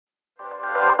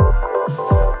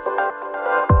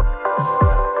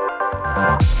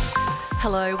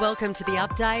Hello, welcome to The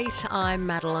Update. I'm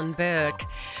Madeline Burke.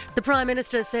 The Prime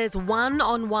Minister says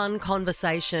one-on-one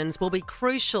conversations will be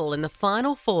crucial in the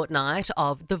final fortnight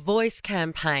of the Voice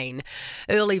campaign.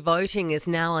 Early voting is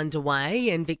now underway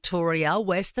in Victoria,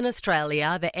 Western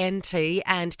Australia, the NT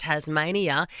and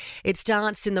Tasmania. It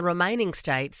starts in the remaining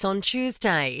states on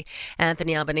Tuesday.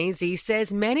 Anthony Albanese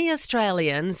says many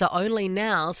Australians are only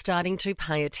now starting to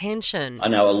pay attention. I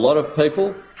know a lot of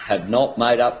people have not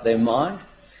made up their mind.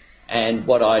 And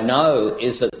what I know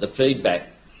is that the feedback,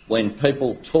 when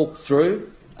people talk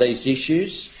through these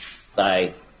issues,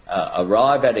 they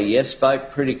arrive at a yes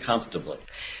vote pretty comfortably.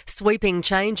 Sweeping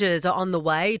changes are on the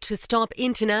way to stop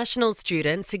international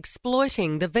students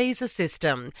exploiting the visa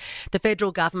system. The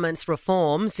federal government's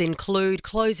reforms include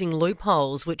closing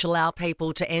loopholes which allow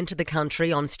people to enter the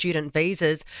country on student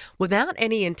visas without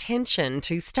any intention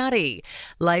to study.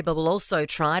 Labor will also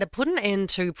try to put an end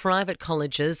to private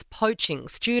colleges poaching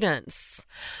students.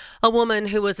 A woman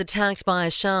who was attacked by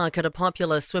a shark at a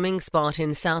popular swimming spot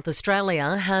in South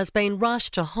Australia has been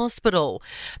rushed to hospital.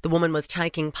 The woman was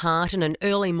taking part in an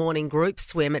early morning group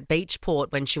swim at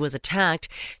Beachport when she was attacked.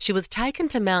 She was taken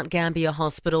to Mount Gambier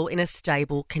Hospital in a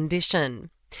stable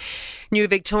condition. New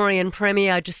Victorian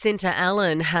Premier Jacinta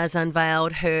Allen has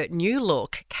unveiled her new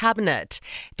look cabinet.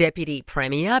 Deputy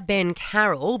Premier Ben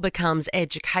Carroll becomes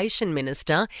Education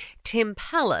Minister. Tim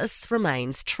Pallas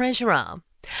remains Treasurer.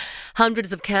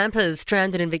 Hundreds of campers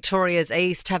stranded in Victoria's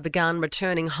east have begun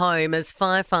returning home as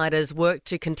firefighters work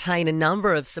to contain a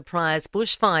number of surprise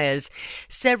bushfires.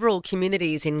 Several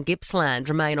communities in Gippsland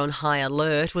remain on high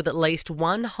alert with at least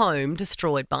one home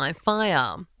destroyed by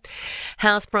fire.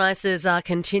 House prices are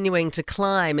continuing to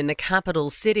climb in the capital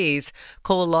cities.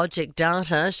 CoreLogic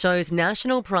data shows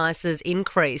national prices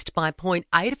increased by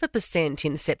 0.8%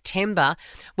 in September,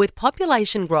 with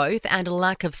population growth and a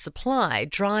lack of supply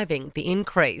driving the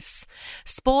increase.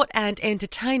 Sport and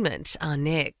entertainment are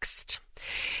next.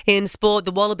 In sport,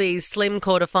 the Wallabies' slim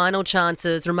quarter-final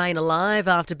chances remain alive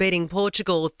after beating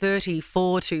Portugal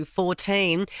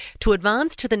 34-14. To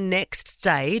advance to the next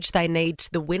stage, they need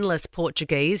the winless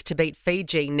Portuguese to beat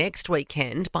Fiji next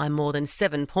weekend by more than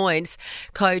 7 points.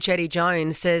 Coach Eddie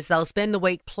Jones says they'll spend the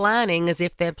week planning as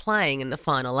if they're playing in the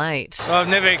final 8. I've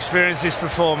never experienced this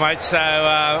before, mate, so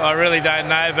I really don't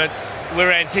know, but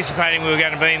we're anticipating we were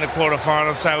going to be in the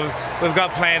quarterfinals, so we've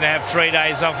got planned to have 3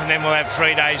 days off and then we'll have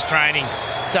 3 days training.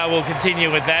 So we'll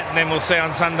continue with that and then we'll see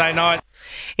on Sunday night.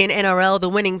 In NRL, the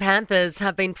winning Panthers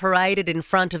have been paraded in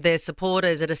front of their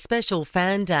supporters at a special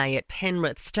fan day at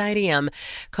Penrith Stadium.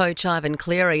 Coach Ivan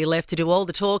Cleary left to do all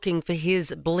the talking for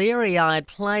his bleary-eyed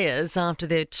players after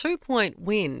their 2-point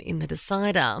win in the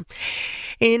decider.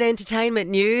 In entertainment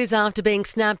news, after being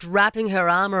snapped wrapping her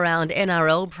arm around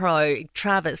NRL pro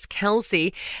Travis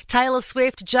Kelce, Taylor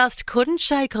Swift just couldn't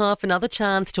shake off another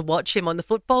chance to watch him on the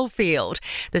football field.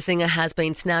 The singer has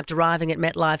been snapped arriving at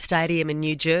MetLife Stadium in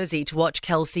New Jersey to watch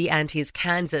Kelce and his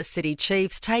Kansas City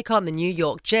Chiefs take on the New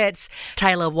York Jets.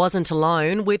 Taylor wasn't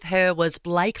alone. With her was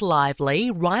Blake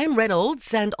Lively, Ryan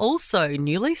Reynolds and also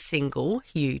newly single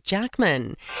Hugh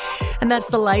Jackman. And that's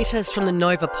the latest from the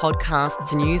Nova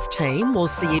Podcasts news team. We'll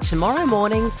see you tomorrow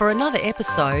morning for another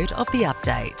episode of The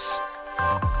Update.